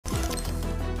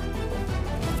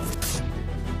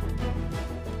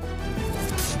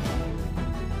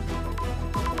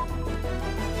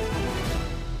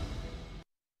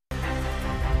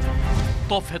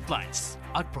Top headlines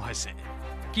আগবঢ়াইছে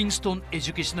Kingston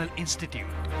Educational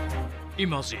Institute.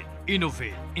 Imagine,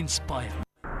 innovate, inspire.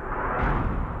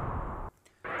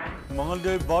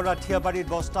 মঙলদৈৰ বৰআঠিয়াবাৰীত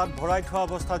বস্তাত ভৰাই থোৱা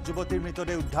অৱস্থাত যুৱতীৰ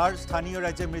মৃতদেহ উদ্ধাৰ স্থানীয়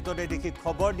ৰাজ্যে মৃতদেহ দেখি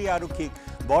খবৰ দিয়া আৰক্ষীক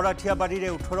বৰআঠিয়াবাৰীৰে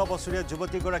 18 বছৰীয়া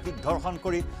যুৱতীগৰাকীক ধৰ্ষণ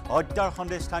কৰি হত্যাৰ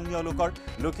সন্দেহ স্থানীয় লোকৰ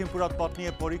লখিমপুৰত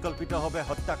পত্নীয়ে পৰিকল্পিতভাৱে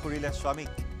হত্যা কৰিলে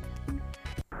স্বামীক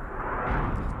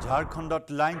ঝাৰখণ্ডত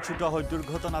লাইনচ্যুত হৈ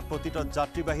দুৰ্ঘটনাত পতিত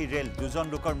যাত্ৰীবাহী ৰেল দুজন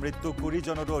লোকৰ মৃত্যু 20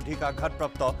 জনৰো অধিক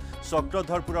আঘাতপ্ৰাপ্ত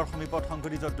চক্ৰধৰপুৰৰ সমীপত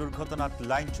সংঘটিত দুৰ্ঘটনাত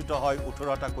লাইনচ্যুত হয়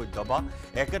 18টাকৈ ডবা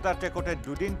একেটা ট্ৰেকতে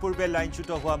দুদিন পূৰ্বে লাইনচ্যুত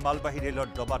হোৱা মালবাহী ৰেলৰ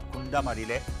ডবাত খুন্দা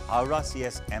মাৰিলে হাওৰা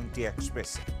CSMT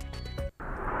এক্সপ্ৰেছ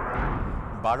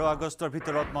 12 আগষ্টৰ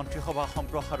ভিতৰত মন্ত্ৰীসভা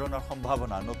সম্প্ৰসাৰণৰ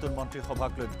সম্ভাৱনা নতুন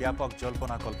মন্ত্ৰীসভাক লৈ ব্যাপক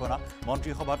জল্পনা কল্পনা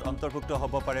মন্ত্ৰীসভাত অন্তৰ্ভুক্ত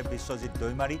হ'ব পাৰে বিশ্বজিৎ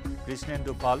দৈমাৰী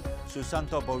কৃষ্ণেন্দু পাল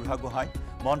সুশান্ত বৰুৱাগোহাঁই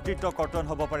মন্ত্ৰিত্ব কৰ্তন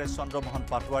হ'ব পাৰে চন্দ্ৰমোহন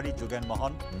পাটোৱাৰী যোগেন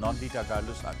মোহন নন্দিতা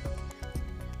গাৰ্লুছাৰ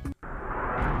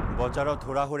বজাৰত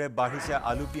হুৰাহুৰে বাঢ়িছে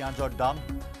আলু পিঁয়াজৰ দাম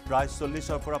প্ৰায়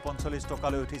 40ৰ পৰা 45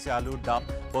 টকালৈ উঠিছে আলুৰ দাম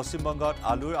পশ্চিমবংগত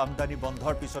আলুৰ আমদানি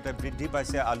বন্ধৰ পিছতে বৃদ্ধি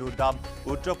পাইছে আলুৰ দাম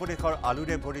উত্তৰ প্ৰদেশৰ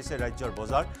আলুৰে ভৰিছে ৰাজ্যৰ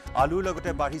বজাৰ আলুৰ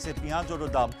লগতে বাঢ়িছে পিঁয়াজৰো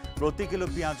দাম প্ৰতি কিলো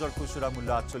পিঁয়াজৰ খুচুৰা মূল্য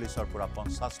 48ৰ পৰা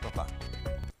 50 টকা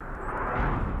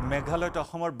মেঘালয়ত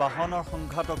অসমৰ বাহনৰ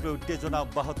সংঘাতক লৈ উত্তেজনা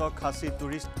অব্যাহত খাচী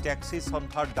টুৰিষ্ট টেক্সি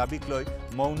সন্থাৰ দাবীক লৈ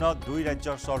মৌন দুই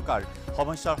ৰাজ্যৰ চৰকাৰ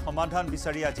সমস্যাৰ সমাধান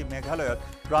বিচাৰি আজি মেঘালয়ত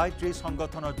প্ৰায় 30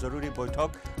 সংগঠনৰ জৰুৰী বৈঠক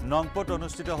নংপত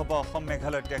অনুষ্ঠিত হ'ব অসম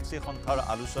মেঘালয় টেক্সি সন্থাৰ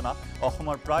আলোচনা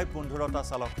অসমৰ প্ৰায় 15টা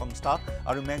চালক সংস্থা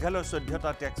আৰু মেঘালয়ৰ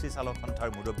 14টা টেক্সি চালক সন্থাৰ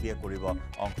মুৰব্বীয়ে কৰিব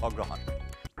অংশগ্ৰহণ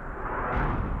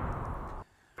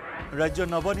ৰাজ্য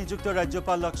নৱনিযুক্ত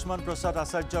ৰাজ্যপাল লক্ষ্মণ প্ৰসাদ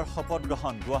আচাৰ্যৰ শপত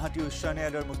গ্ৰহণ গুৱাহাটী উচ্চ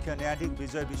ন্যায়ালয়ৰ মুখ্য ন্যায়াধীশ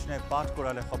বিজয় বিষ্ণুৱে পাঠ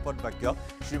কৰালে শপত বাক্য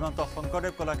শ্ৰীমন্ত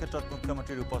শংকৰদেৱ কলাক্ষেত্ৰত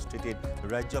মুখ্যমন্ত্ৰীৰ উপস্থিতিত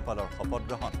ৰাজ্যপালৰ শপত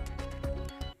গ্ৰহণ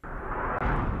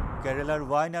কেৰেলাৰ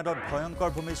ৱাইনাডত ভয়ংকৰ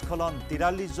ভূমিস্খলন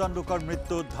 43 জন লোকৰ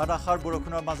মৃত্যু ধাৰাসাৰ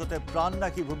বৰষুণৰ মাজতে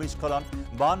প্ৰাণনাশী ভূমিস্খলন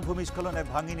বান ভূমিস্খলনে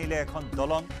ভাঙি নিলে এখন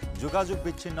দলং যোগাযোগ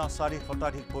বিচ্ছিন্ন 4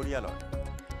 শতাধিক পৰিয়ালৰ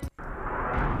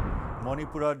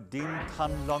মণিপুৰৰ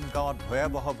ডিমথানলং গাঁৱত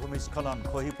ভয়াবহ ভূমিস্খলন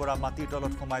খহি পৰা মাটিৰ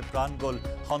তলত সোমাই প্ৰাণ গ'ল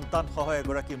সন্তানসহ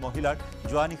এগৰাকী মহিলাৰ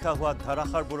যোৱা নিশা হোৱা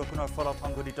ধাৰাসাৰ বৰষুণৰ ফলত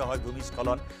সংঘটিত হয়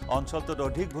ভূমিস্খলন অঞ্চলটোত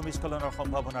অধিক ভূমিস্খলনৰ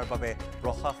সম্ভাৱনাৰ বাবে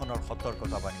প্ৰশাসনৰ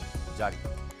সতৰ্কতাবাণী জাৰি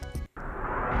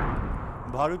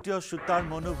ভাৰতীয় শ্বুটাৰ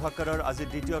মনু ভাকাৰৰ আজি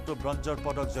দ্বিতীয়টো ব্ৰঞ্জৰ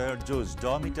পদক জয়ৰ যুঁজ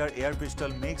 10 মিটাৰ এয়াৰ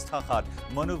পিষ্টল মিক্সড শাখাত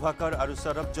মনু ভাকাৰ আৰু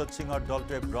সৰবজোত সিঙৰ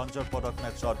দলটোৱে ব্ৰঞ্জৰ পদক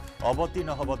মেচত অৱতীৰ্ণ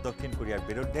হ'ব দক্ষিণ কোৰিয়াৰ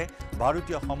বিৰুদ্ধে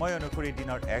ভাৰতীয় সময় অনুসৰি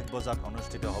দিনৰ 1 বজাত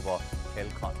অনুষ্ঠিত হ'ব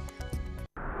খেলখন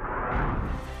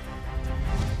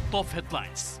টপ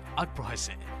হেডলাইন্স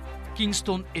আগবঢ়াইছে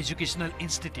Kingston Educational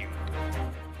Institute.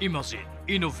 Imagine,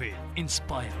 innovate,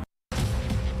 inspire.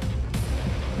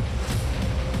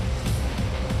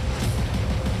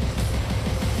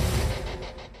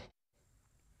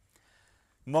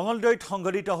 মঙলদৈত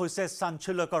সংঘটিত হৈছে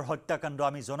চাঞ্চল্যকৰ হত্যাকাণ্ড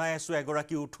আমি জনাই আছো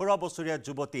এগৰাকী 18 বছৰীয়া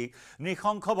যুৱতীক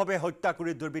নৃশংসভাৱে হত্যা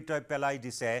কৰি দুৰ্বৃত্তই পেলাই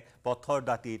দিছে পথৰ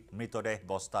দাঁতিত মৃতদেহ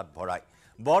বস্তাত ভৰাই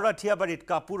বৰআঠিয়াবাৰীত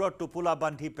কাপোৰৰ টোপোলা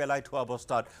বান্ধি পেলাই থোৱা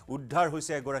অৱস্থাত উদ্ধাৰ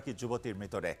হৈছে এগৰাকী যুৱতীৰ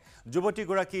মৃতদেহ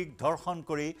যুৱতীগৰাকীক ধৰ্ষণ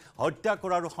কৰি হত্যা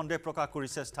কৰাৰ সন্দেহ প্ৰকাশ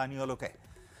কৰিছে স্থানীয় লোকে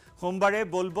সোমবাৰে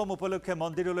বলবম উপলক্ষে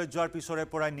মন্দিৰলৈ যোৱাৰ পিছৰে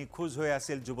পৰাই নিখোজ হৈ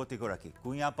আছিল যুৱতীগৰাকী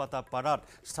কুঁয়াপাতা পাৰাত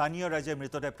স্থানীয় ৰাইজে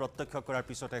মৃতদেহ প্ৰত্যক্ষ কৰাৰ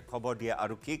পিছতে খবৰ দিয়া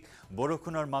আৰক্ষীক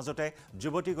বৰষুণৰ মাজতে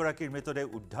যুৱতীগৰাকীৰ মৃতদেহ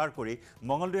উদ্ধাৰ কৰি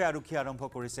মঙলদৈ আৰক্ষী আৰম্ভ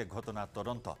কৰিছে ঘটনা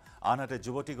তদন্ত আনহাতে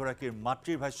যুৱতীগৰাকীৰ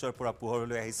মাতৃৰ ভাষ্যৰ পৰা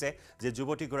পোহৰলৈ আহিছে যে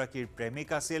যুৱতীগৰাকীৰ প্ৰেমিক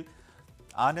আছিল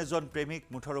আন এজন প্ৰেমিক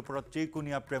মুঠৰ ওপৰত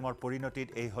ত্ৰিকোণীয়া প্ৰেমৰ পৰিণতিত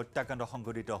এই হত্যাকাণ্ড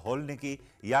সংঘটিত হ'ল নেকি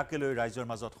ইয়াকে লৈ ৰাইজৰ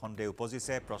মাজত সন্দেহ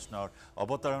উপজিছে প্ৰশ্নৰ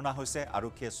অৱতাৰণা হৈছে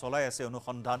আৰক্ষীয়ে চলাই আছে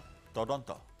অনুসন্ধান তদন্ত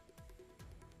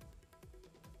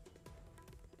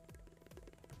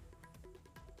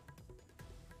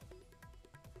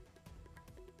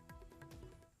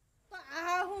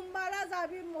সোমবাৰে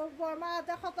যাবি মোৰ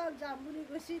বৰমাহঁতে খতম যাম বুলি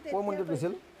কৈছি কোন মন্দিৰত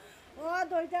গৈছিল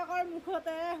দেউতাকৰ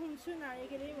মুখতে শুনছো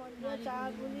নাৰিকলি মন্দিৰত যা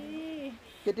বুলি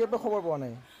কেতিয়াৰ পৰা খবৰ পোৱা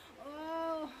নাই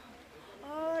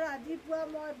ৰাতিপুৱা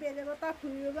মই বেলেগত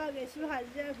ফুৰিব গৈছোঁ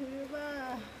হাজিৰা ফুৰিব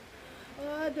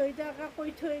দেউতাকে কৈ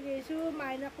থৈ গৈছোঁ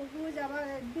মাইনাকো যাব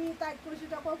দি তাইক কৈছোঁ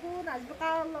তকো নাচবি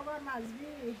কাৰৰ লগত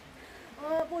নাচবি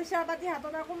পইচা পাতি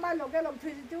হাতত কোনোবাই লগে লগ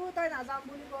থৈ দিছোঁ তই নাযাম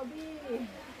বুলি কবি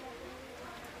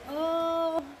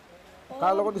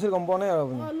কাৰ লগত গৈছিল গম পোৱা নাই আৰু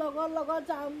আপুনি লগৰ লগত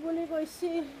যাম বুলি কৈছি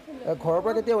ঘৰৰ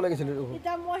পৰা কেতিয়া ওলাই গৈছিল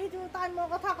এতিয়া মই সেইটো তাই মোৰ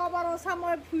কথা ক'ব নোৱাৰিছা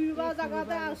মই ফুৰিব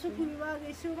জেগাতে আছোঁ ফুৰিব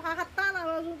গৈছোঁ 7টা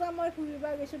নাবাজোতে মই ফুৰিব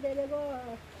গৈছোঁ বেলেগৰ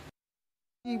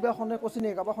কিবা সন্দেহ কৈছে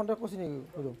নেকি কাৰোবাৰ সন্দেহ কৈছে নেকি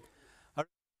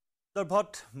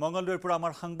মঙলদৈৰ পৰা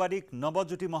আমাৰ সাংবাদিক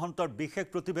নৱজ্যোতি মহন্তৰ বিশেষ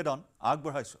প্ৰতিবেদন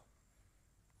আগবঢ়াইছোঁ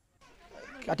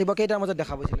ৰাতিপুৱা কেইটাৰ মাজত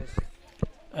দেখা পাইছিলে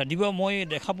ৰাতিপুৱা মই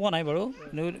দেখা পোৱা নাই বাৰু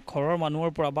কিন্তু ঘৰৰ মানুহৰ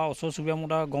পৰা বা ওচৰ চুবুৰীয়া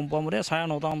মতে গম পোৱা মতে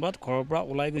 9:30 মান বজাত ঘৰৰ পৰা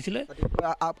ওলাই গৈছিলে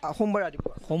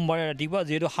সোমবাৰে ৰাতিপুৱা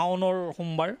যিহেতু শাওনৰ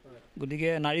সোমবাৰ গতিকে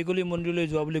নাৰিকলী মন্দিৰলৈ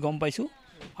যোৱা বুলি গম পাইছোঁ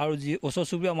আৰু যি ওচৰ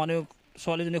চুবুৰীয়া মানুহ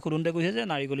ছোৱালীজনী সুধোঁতে কৈছে যে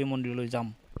নাৰিকলী মন্দিৰলৈ যাম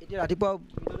এতিয়া ৰাতিপুৱা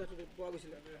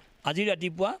আজি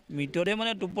ৰাতিপুৱা মৃতদেহ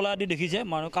মানে টোপোলা দি দেখিছে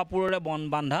মানুহ কাপোৰেৰে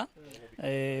বান্ধা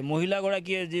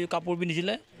মহিলাগৰাকীয়ে যি কাপোৰ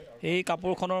পিন্ধিছিলে এই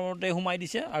কাপোৰখনৰ মতে সোমাই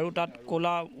দিছে আৰু তাত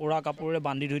ক'লা ওৰা কাপোৰেৰে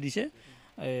বান্ধি থৈ দিছে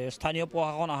স্থানীয়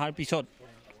প্ৰশাসন অহাৰ পিছত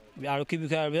আৰক্ষী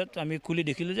বিষয়াৰ পিছত আমি খুলি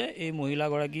দেখিলোঁ যে এই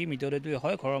মহিলাগৰাকী মৃতদেহটোৱে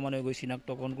হয় ঘৰৰ মানুহে গৈ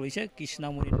চিনাক্তকৰণ কৰিছে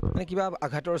কৃষ্ণামণি মানে কিবা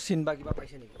আঘাতৰ চিন বা কিবা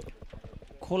পাইছে নেকি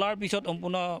খোলাৰ পিছত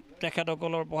সম্পূৰ্ণ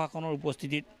তেখেতসকলৰ প্ৰশাসনৰ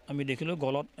উপস্থিতিত আমি দেখিলোঁ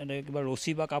গলত এনে কিবা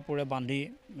ৰছী বা কাপোৰে বান্ধি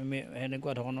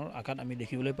এনেকুৱা ধৰণৰ আঘাত আমি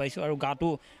দেখিবলৈ পাইছোঁ আৰু গাটো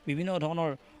বিভিন্ন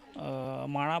ধৰণৰ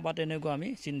মাৰা বা তেনেকুৱা আমি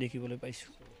চিন দেখিবলৈ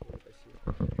পাইছোঁ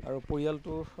আৰু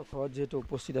পৰিয়ালটোৰ ঘৰত যিহেতু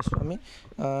উপস্থিত আছোঁ আমি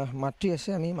মাতৃ আছে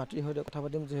আমি মাতৃৰ সৈতে কথা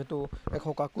পাতিম যিহেতু এক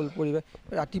শোকাকুল পৰিৱেশ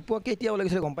ৰাতিপুৱা কেতিয়া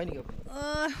লাগিছিলে গম পাই নেকি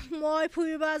মই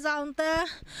ফুৰিব যাওঁতে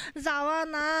যোৱা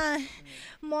নাই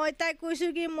মই তাইক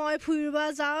কৈছোঁ কি মই ফুৰিব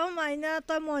যাওঁ মাইনা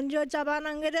তই মন্দিৰত যাব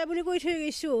নালাগে দে বুলি কৈ থৈ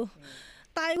গৈছোঁ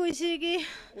তাই কৈছে কি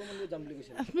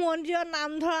মন্দিৰত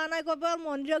নাম ধৰা নাই ক'ব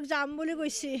মন্দিৰত যাম বুলি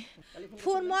কৈছে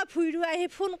মই ফুৰিব আহি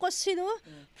ফোন কৰিছিলোঁ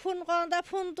ফোন কৰোঁতে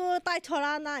ফোনটো তাই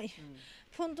ধৰা নাই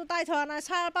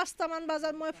 5:30 মান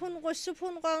বজাত মই ফোন কৰিছোঁ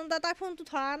ফোন কৰোঁতে তাই ফোনটো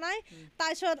ধৰা নাই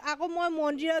তাৰপিছত আকৌ মই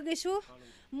মন্দিৰত গৈছোঁ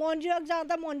মন্দিৰত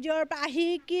যাওঁতে মন্দিৰৰ পৰা আহি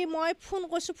কি মই ফোন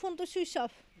কৰিছোঁ ফোনটো চুইচ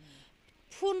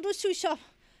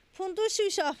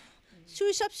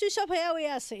অফ হৈ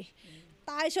আছে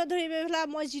তাৰপিছত ধৰি পেলাই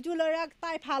মই যিটো ল'ৰাক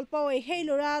তাই ভাল পাওঁ সেই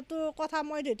ল'ৰাটোৰ কথা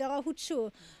মই দেউতাকক সুধিছোঁ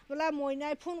বোলে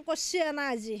মইনাই ফোন কৰিছে নাই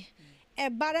আজি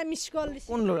এবাৰে মিছ কল দিছে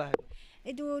কোন ল'ৰা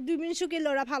এইটো দুবিনচুকী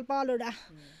ল'ৰা ভাল পোৱা ল'ৰা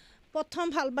প্ৰথম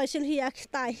ভাল পাইছিল সিয়াক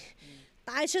তাই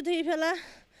তাৰপিছত ধৰি পেলাই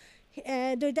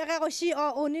দেউতাকে কৈছে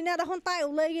অনিনা দেখোন তাই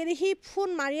ওলাই গেলি সি ফোন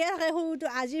মাৰিয়ে থাকে সৰুটো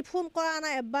আজি ফোন কৰা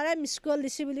নাই এবাৰে মিছ কল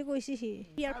দিছে বুলি কৈছে সি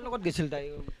লগত গৈছিল তাই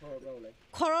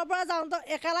ঘৰৰ পৰা যাওঁতে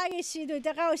একেলাই গৈছে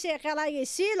দেউতাকে কৈছে একেলাই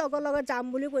গৈছে লগৰ লগত যাম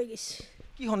বুলি কৈ গৈছে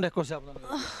কি সন্দেহ কৰিছে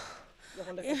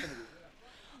আপোনালোকে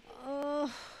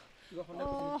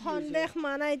সন্দেহ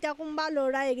মানে এতিয়া কোনোবা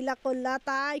ল'ৰা এইবিলাক কৰিলা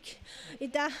তাইক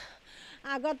এতিয়া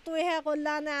আগতটোহে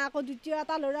কৰিলা নে আকৌ দ্বিতীয়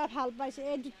এটা ল'ৰা ভাল পাইছে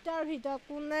এই দুটাৰ ভিতৰত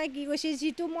কোনে কি কৈছে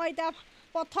যিটো মই এতিয়া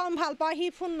প্ৰথম ভাল পাওঁ সি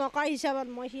ফোন নকৰা হিচাপত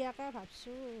মই সিয়াকে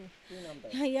ভাবছোঁ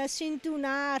সিয়া চিন্তু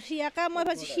নাৰ সিয়াকে মই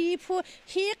ভাবিছোঁ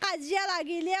সি কাজিয়া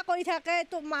লাগিলে কৈ থাকে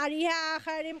তোক মাৰিহে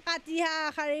আখাৰিম কাটিহে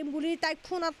আখাৰিম বুলি তাইক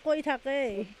ফোনত কৈ থাকে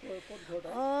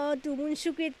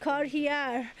দুমুনচুকীত ঘৰ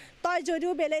সিয়াৰ তই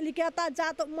যদিও বেলেগ লিখা তাত যা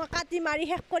তোক মই কাটি মাৰি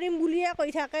শেষ কৰিম বুলিয়ে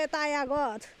কৈ থাকে তাই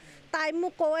আগত তাই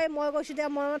মোক কয় মই কৈছোঁ দে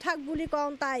মই থাক বুলি কওঁ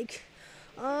তাইক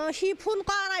সি ফোন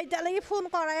কৰা নাই এতিয়ালৈকে ফোন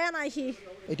কৰাই নাই সি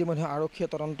ইতিমধ্যে আৰক্ষীয়ে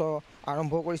তদন্ত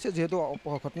আৰম্ভ কৰিছে যিহেতু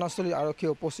ঘটনাস্থলীত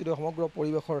আৰক্ষীয়ে উপস্থিত সমগ্ৰ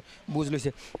পৰিৱেশৰ বুজ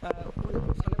লৈছে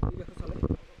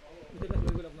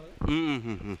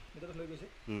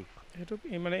সেইটো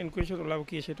মানে ইনকুৱেশ্যন ওলাব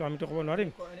কি আছে সেইটো আমিতো ক'ব নোৱাৰিম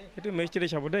সেইটো মেজিষ্ট্ৰেটে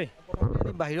চাব দেই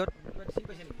বাহিৰত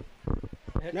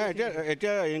নাই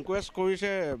এতিয়া ইনকুৱেষ্ট কৰিছে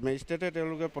মেজিষ্ট্ৰেটে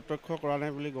তেওঁলোকে প্ৰত্যক্ষ কৰা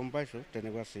নাই বুলি গম পাইছোঁ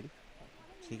তেনেকুৱা চিন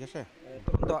ঠিক আছে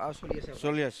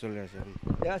চলি আছে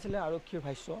এয়া আছিলে আৰক্ষীৰ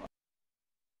ভাষ্য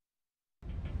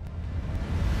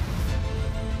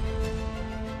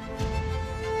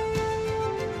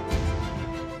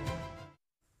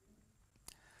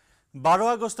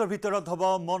আগষ্টৰ ভিতৰত হ'ব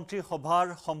মন্ত্ৰীসভাৰ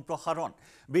সম্প্ৰসাৰণ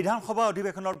বিধানসভা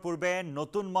অধিৱেশনৰ পূৰ্বে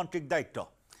নতুন মন্ত্ৰীক দায়িত্ব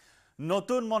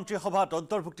নতুন মন্ত্ৰীসভাত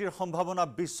অন্তৰ্ভুক্তিৰ সম্ভাৱনা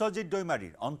বিশ্বজিৎ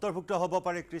দৈমাৰীৰ অন্তৰ্ভুক্ত হ'ব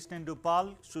পাৰে কৃষ্ণেন্দু পাল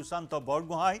সুশান্ত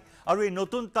বৰগোহাঁই আৰু এই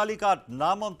নতুন তালিকাত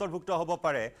নাম অন্তৰ্ভুক্ত হ'ব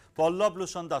পাৰে পল্লৱ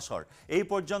লোচন দাসৰ এই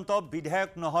পৰ্যন্ত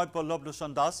বিধায়ক নহয় পল্লৱ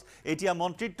লোচন দাস এতিয়া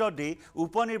মন্ত্ৰিত্ব দি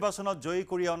উপনিৰ্বাচনত জয়ী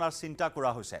কৰি অনাৰ চিন্তা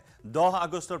কৰা হৈছে 10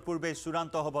 আগষ্টৰ পূৰ্বে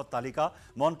চূড়ান্ত হ'ব তালিকা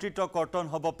মন্ত্ৰিত্ব কৰ্তন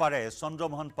হ'ব পাৰে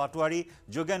চন্দ্ৰমোহন পাটোৱাৰী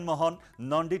যোগেন মোহন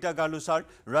নন্দিতা গালুচাৰ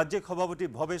ৰাজ্যিক সভাপতি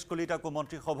ভৱেশ কলিতাকো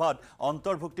মন্ত্ৰীসভাত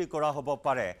অন্তৰ্ভুক্তি কৰা হ'ব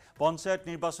পাৰে পঞ্চায়ত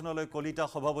নিৰ্বাচনলৈ কলিতা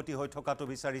সভাপতি হৈ থকাটো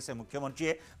বিচাৰিছে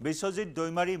মুখ্যমন্ত্ৰীয়ে বিশ্বজিৎ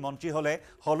দৈমাৰী মন্ত্ৰী হলে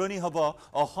হলনি হ'ব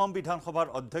অসম বিধানসভাৰ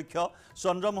অধ্যক্ষ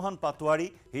চন্দ্ৰমোহন পাটোৱাৰী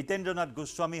হিতেন্দ্ৰনাথ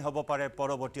গোস্বামী হ'ব পাৰে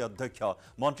পৰৱৰ্তী অধ্যক্ষ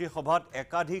মন্ত্ৰীসভাত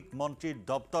একাধিক মন্ত্ৰীৰ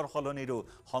দপ্তৰ হলনিৰো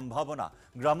সম্ভাৱনা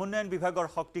গ্ৰামোন্নয়ন বিভাগৰ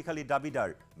শক্তিশালী দাবীদাৰ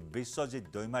বিশ্বজিৎ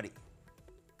দৈমাৰী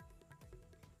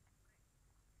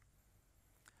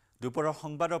দুপৰৰ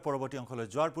সংবাদৰ পৰৱৰ্তী অংশলৈ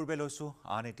যোৱাৰ পূৰ্বে লৈছো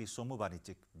আন এটি চমু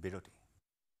বাণিজ্যিক বিৰতি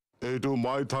এইটো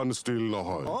মাইথান ষ্টিল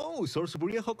নহয় ওচৰ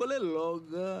চুবুৰীয়াসকলে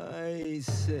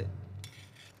লগাইছে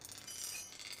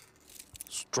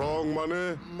ষ্ট্ৰং মানে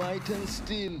মাইথান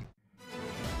ষ্টিল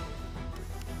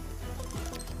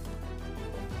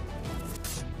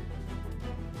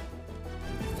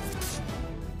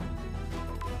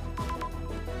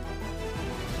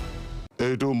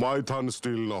এইটো মাইথান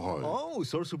ষ্টিল নহয়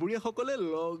ওচৰ চুবুৰীয়াসকলে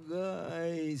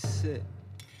লগাইছে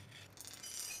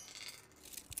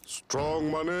ষ্ট্ৰং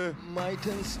মানে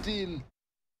মাইথান ষ্টিল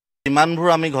ইমানবোৰ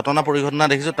আমি ঘটনা পৰিঘটনা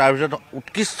দেখিছোঁ তাৰ ভিতৰত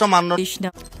উৎকৃষ্ট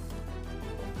মানদণ্ডৰ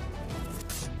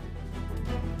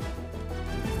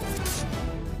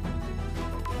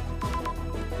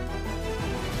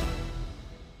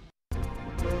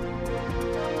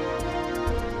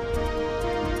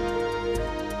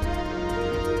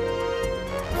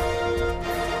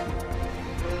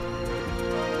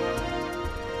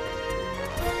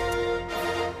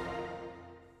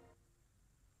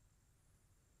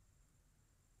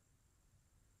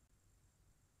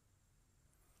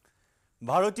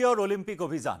ভাৰতীয় অলিম্পিক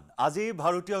অভিযান আজি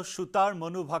ভাৰতীয় শ্বুটাৰ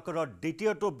মনু ভাকৰৰ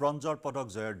দ্বিতীয়টো ব্ৰঞ্জৰ পদক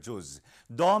জয়ৰ যুঁজ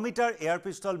 10 মিটাৰ এয়াৰ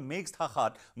পিষ্টল মিক্সড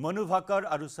শাখাত মনু ভাকৰ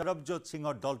আৰু সৰবজোত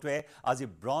সিঙৰ দলটোৱে আজি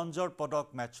ব্ৰঞ্জৰ পদক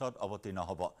মেচত অৱতীৰ্ণ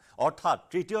হ'ব অৰ্থাৎ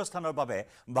তৃতীয় স্থানৰ বাবে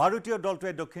ভাৰতীয়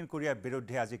দলটোৱে দক্ষিণ কোৰিয়াৰ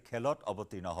বিৰুদ্ধে আজি খেলত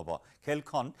অৱতীৰ্ণ হ'ব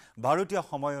খেলখন ভাৰতীয়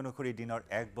সময় অনুসৰি দিনৰ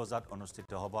 1 বজাত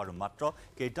অনুষ্ঠিত হ'ব আৰু মাত্ৰ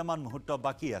কেইটামান মুহূৰ্ত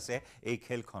বাকি আছে এই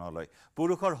খেলখনলৈ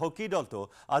পুৰুষৰ হকী দলটো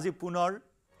আজি পুনৰ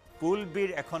পুল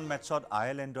বিৰ এখন মেচত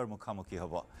আয়াৰলেণ্ডৰ মুখামুখি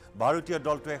হ'ব ভাৰতীয়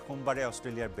দলটোৱে সোমবাৰে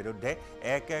অষ্ট্ৰেলিয়াৰ বিৰুদ্ধে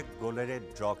 1-1 গলেৰে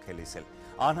ড্ৰ খেলিছিল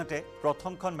আনহাতে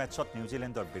প্ৰথমখন মেচত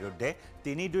নিউজিলেণ্ডৰ বিৰুদ্ধে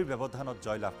 3-2 ব্যৱধানত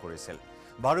জয়লাভ কৰিছিল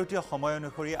ভাৰতীয় সময়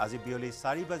অনুসৰি আজি বিয়লি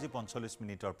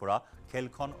 4:45 পৰা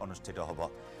খেলখন অনুষ্ঠিত হ'ব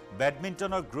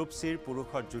বেডমিণ্টনৰ গ্ৰুপ চিৰ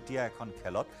পুৰুষৰ যুটীয়া এখন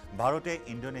খেলত ভাৰতে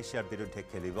ইণ্ডোনেছিয়াৰ বিৰুদ্ধে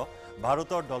খেলিব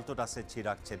ভাৰতৰ দলটোত আছে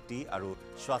চিৰাগ চেট্টি আৰু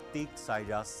স্বাতিক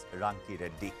সাইৰাছ ৰাংকি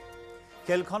ৰেড্ডি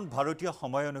খেলখন ভাৰতীয়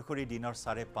সময় অনুসৰি দিনৰ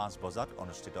 5:30 বজাত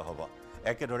অনুষ্ঠিত হ'ব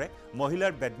একেদৰে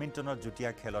মহিলাৰ বেডমিণ্টনৰ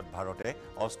যুটীয়া খেলত ভাৰতে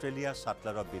অষ্ট্ৰেলিয়া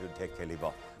শাটলাৰৰ বিৰুদ্ধে খেলিব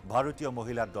ভাৰতীয়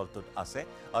মহিলাৰ দলটোত আছে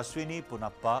অশ্বিনী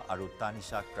পুনাপ্পা আৰু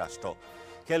তানিশা ক্ৰাষ্ট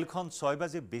খেলখন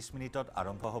 6:20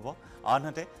 আৰম্ভ হ'ব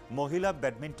আনহাতে মহিলা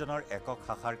বেডমিণ্টনৰ একক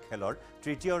শাখাৰ খেলৰ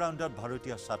তৃতীয় ৰাউণ্ডত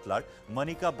ভাৰতীয় শাটলাৰ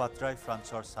মনিকা বাত্ৰাই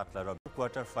ফ্ৰান্সৰ শাটলাৰৰ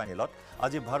কোৱাৰ্টাৰ ফাইনেলত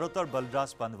আজি ভাৰতৰ বলৰাজ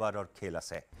পানৱাৰৰ খেল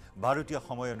আছে ভাৰতীয়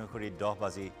সময় অনুসৰি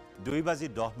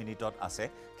 2:10 আছে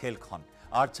খেলখন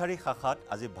আৰ্চাৰী শাখাত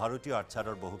আজি ভাৰতীয়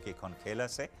আৰ্চাৰৰ বহুকেইখন খেল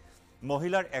আছে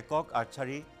মহিলাৰ একক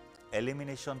আৰ্চাৰী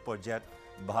এলিমিনেশ্যন পৰ্যায়ত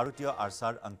ভাৰতীয়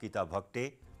আৰ্চাৰ অংকিতা ভক্তে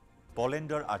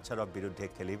পলেণ্ডৰ আৰ্চাৰৰ বিৰুদ্ধে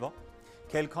খেলিব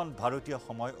খেলখন ভাৰতীয়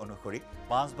সময় অনুসৰি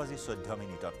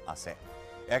 5:14 আছে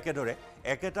একেদৰে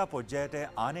একেটা পৰ্যায়তে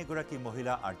আন এগৰাকী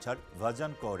মহিলা আৰ্চাৰ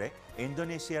ভাজন কৌৰে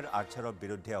ইণ্ডোনেছিয়াৰ আৰ্চাৰৰ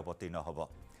বিৰুদ্ধে অৱতীৰ্ণ হ'ব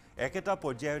একেটা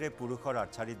পৰ্যায়ৰে পুৰুষৰ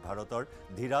আৰ্চাৰীত ভাৰতৰ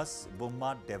ধীৰাজ বুম্মা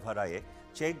দেভাৰায়ে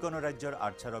চেক গণৰাজ্যৰ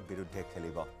আৰ্চাৰৰ বিৰুদ্ধে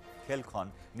খেলিব খেলখন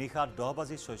নিশা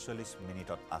 10:46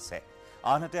 আছে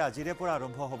আনহাতে আজিৰে পৰা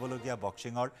আৰম্ভ হ'বলগীয়া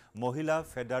বক্সিঙৰ মহিলা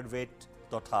ফেডাৰৱেট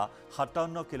তথা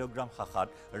 57 কিলোগ্ৰাম শাখাত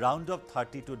ৰাউণ্ড অফ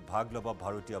 32ত ভাগ ল'ব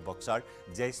ভাৰতীয় বক্সাৰ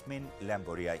জেছমিন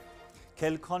লেম্বৰিয়াই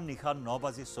খেলখন নিশা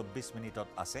 9:24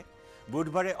 আছে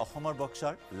বুধবাৰে অসমৰ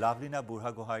বক্সাৰ লাভলিনা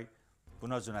বুঢ়াগোহাঁইৰ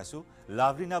পুনৰ জনাইছো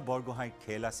লাভলিনা বৰগোহাঁইৰ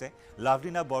খেল আছে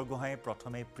লাভলিনা বৰগোহাঁইয়ে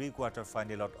প্ৰথমে প্ৰি কোৱাৰ্টাৰ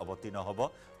ফাইনেলত অৱতীৰ্ণ হ'ব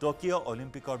টকিঅ'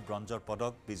 অলিম্পিকৰ ব্ৰঞ্জৰ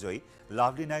পদক বিজয়ী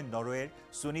লাভলিনাই নৰৱেৰ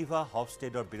সুনিভা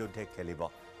হফষ্টেডৰ বিৰুদ্ধে খেলিব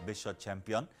বিশ্ব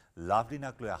চেম্পিয়ন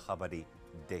লাভলিনাক লৈ আশাবাদী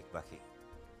দেশবাসী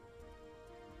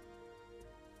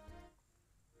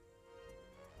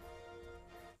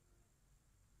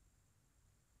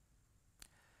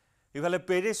ইফালে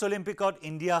পেৰিছ অলিম্পিকত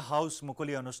ইণ্ডিয়া হাউচ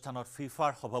মুকলি অনুষ্ঠানত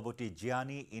ফিফাৰ সভাপতি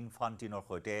জিয়ানি ইনফান্টিনৰ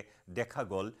সৈতে দেখা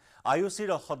গ'ল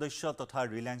আইঅ'চিৰ সদস্য তথা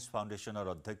ৰিলায়েন্স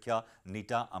ফাউণ্ডেশ্যনৰ অধ্যক্ষ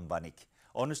নীতা আম্বানীক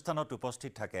অনুষ্ঠানত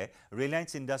উপস্থিত থাকে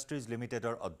ৰিলায়েন্স ইণ্ডাষ্ট্ৰিজ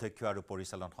লিমিটেডৰ অধ্যক্ষ আৰু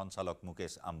পৰিচালন সঞ্চালক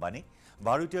মুকেশ আম্বানী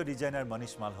ভাৰতীয় ডিজাইনাৰ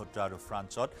মনীষ মালহোত্ৰা আৰু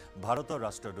ফ্ৰান্সত ভাৰতৰ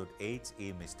ৰাষ্ট্ৰদূত HE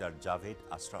মিষ্টাৰ জাভেদ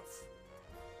আশ্ৰফ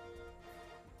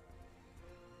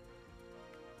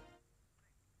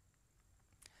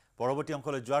পৰৱৰ্তী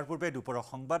অংশলৈ যোৱাৰ পূৰ্বে দুপৰৰ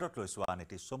সংবাদত লৈছো আন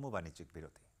এটি চমু বাণিজ্যিক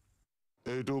বিৰতি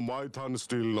এইটো মাইথান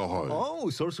ষ্টিল নহয়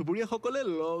ওচৰ চুবুৰীয়াসকলে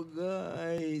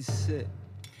লগাইছে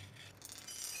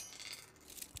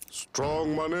ষ্ট্ৰং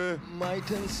মানে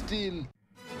মাইথান ষ্টিল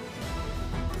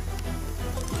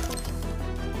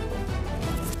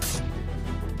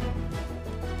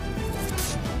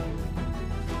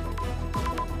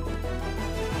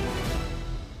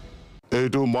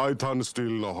এইটো মাইথান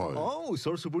ষ্টিল নহয়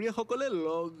ওচৰ চুবুৰীয়াসকলে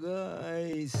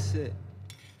লগাইছে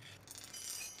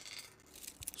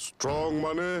ষ্ট্ৰং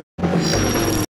মানে